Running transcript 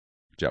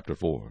Chapter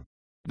 4.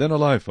 Then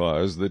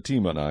Eliphaz the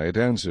Temanite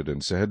answered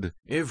and said,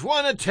 If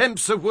one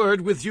attempts a word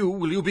with you,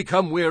 will you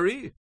become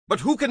weary? But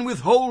who can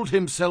withhold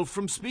himself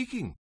from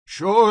speaking?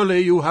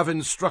 Surely you have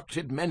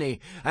instructed many,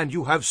 and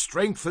you have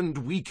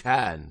strengthened weak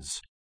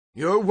hands.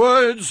 Your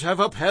words have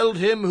upheld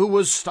him who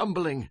was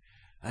stumbling,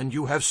 and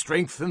you have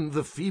strengthened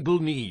the feeble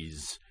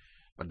knees.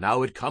 But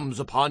now it comes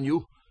upon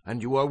you,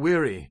 and you are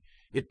weary.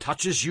 It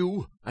touches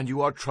you, and you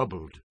are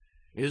troubled.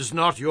 Is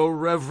not your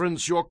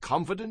reverence your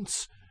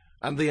confidence,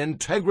 and the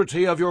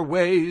integrity of your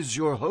ways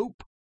your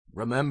hope?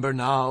 Remember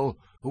now,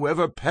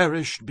 whoever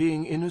perished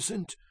being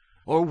innocent,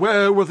 or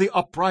where were the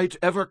upright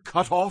ever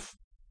cut off?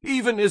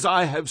 Even as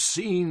I have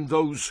seen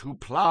those who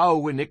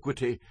plough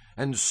iniquity,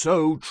 and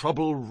sow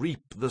trouble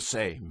reap the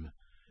same.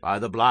 By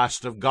the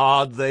blast of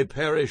God they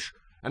perish,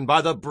 and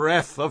by the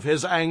breath of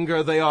his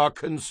anger they are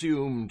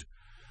consumed.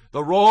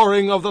 The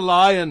roaring of the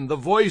lion, the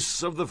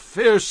voice of the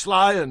fierce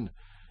lion,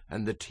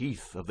 and the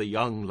teeth of the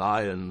young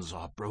lions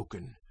are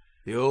broken.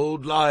 The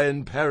old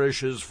lion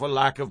perishes for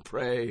lack of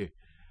prey,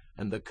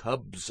 and the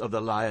cubs of the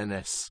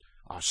lioness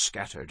are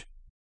scattered.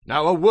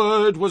 Now a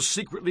word was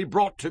secretly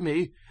brought to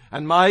me,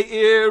 and my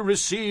ear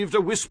received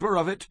a whisper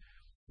of it,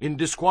 in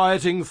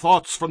disquieting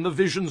thoughts from the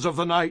visions of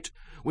the night,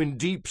 when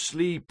deep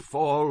sleep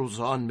falls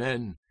on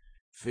men.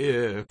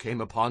 Fear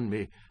came upon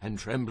me, and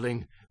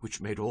trembling, which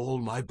made all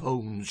my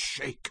bones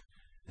shake.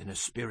 Then a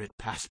spirit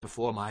passed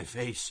before my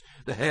face.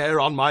 The hair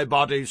on my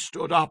body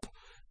stood up.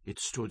 It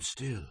stood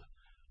still,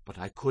 but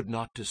I could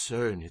not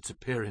discern its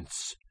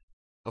appearance.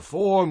 A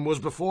form was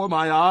before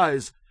my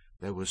eyes.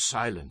 There was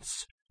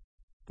silence.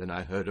 Then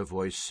I heard a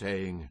voice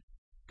saying,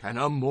 Can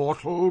a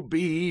mortal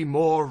be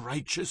more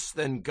righteous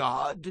than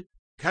God?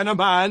 Can a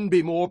man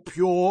be more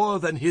pure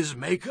than his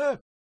Maker?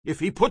 If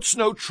he puts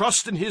no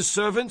trust in his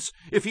servants,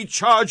 if he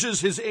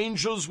charges his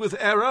angels with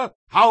error,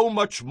 how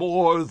much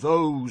more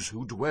those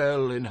who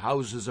dwell in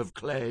houses of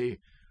clay,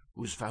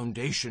 whose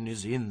foundation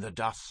is in the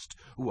dust,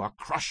 who are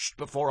crushed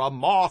before a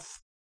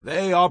moth?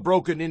 They are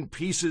broken in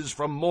pieces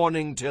from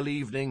morning till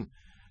evening.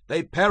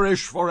 They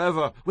perish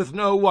forever, with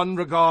no one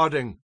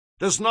regarding.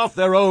 Does not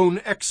their own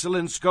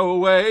excellence go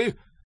away?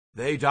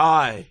 They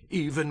die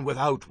even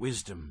without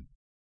wisdom.